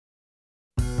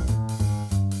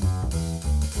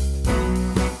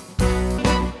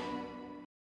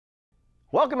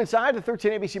Welcome inside the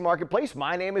 13 ABC Marketplace.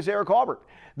 My name is Eric Albert.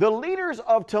 The leaders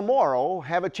of tomorrow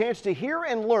have a chance to hear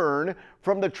and learn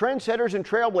from the trendsetters and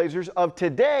trailblazers of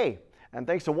today. And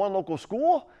thanks to one local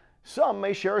school, some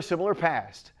may share a similar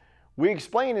past. We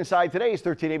explain inside today's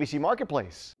 13 ABC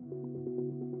Marketplace.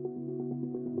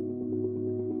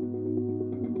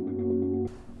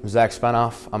 I'm Zach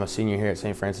Spenoff. I'm a senior here at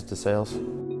St. Francis de Sales.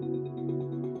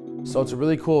 So it's a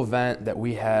really cool event that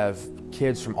we have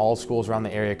kids from all schools around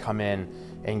the area come in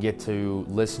and get to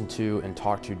listen to and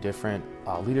talk to different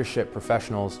leadership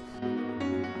professionals.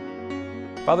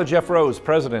 Father Jeff Rose,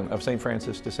 president of St.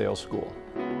 Francis de Sales School.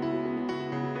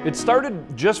 It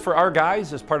started just for our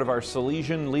guys as part of our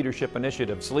Salesian Leadership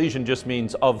Initiative. Salesian just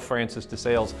means of Francis de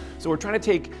Sales. So we're trying to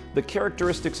take the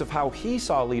characteristics of how he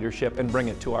saw leadership and bring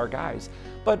it to our guys.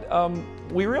 But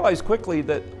we realized quickly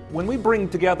that when we bring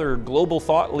together global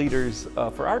thought leaders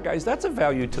for our guys, that's a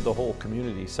value to the whole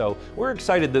community. So we're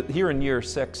excited that here in year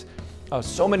 6,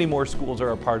 so many more schools are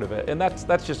a part of it. And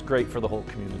that's just great for the whole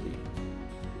community.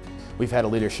 We've had a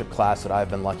leadership class that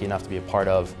I've been lucky enough to be a part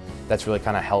of that's really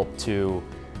kind of helped to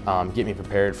get me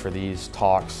prepared for these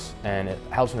talks, and it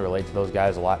helps me to relate to those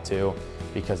guys a lot too,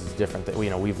 because it's different. That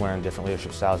we've learned different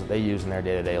leadership styles that they use in their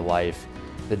day-to-day life,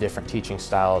 the different teaching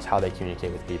styles, how they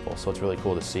communicate with people. So it's really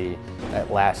cool to see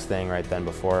that last thing right then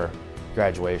before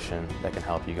graduation that can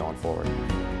help you going forward.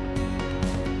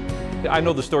 I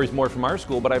know the stories more from our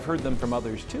school, but I've heard them from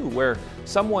others too, where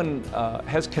someone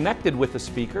has connected with a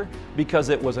speaker because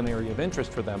it was an area of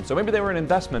interest for them. So maybe they were an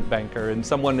investment banker, and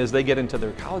someone, as they get into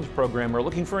their college program, are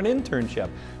looking for an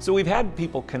internship. So we've had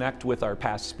people connect with our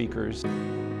past speakers.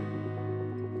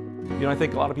 I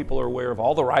think a lot of people are aware of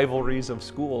all the rivalries of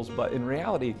schools, but in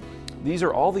reality, these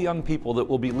are all the young people that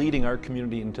will be leading our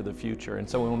community into the future. And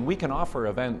so when we can offer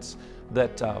events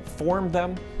that form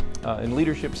them in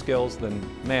leadership skills, then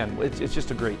man, it's just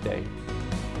a great day.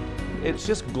 It's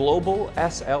just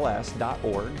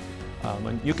globalsls.org.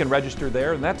 And you can register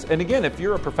there, and again, if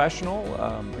you're a professional,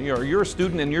 or you're a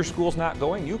student and your school's not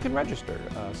going, you can register.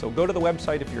 So go to the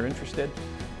website if you're interested.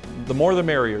 The more the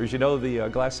merrier. As you know, the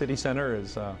Glass City Center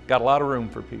has got a lot of room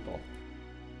for people.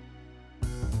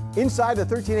 Inside the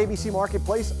 13 ABC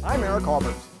Marketplace, I'm Eric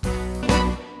Albert.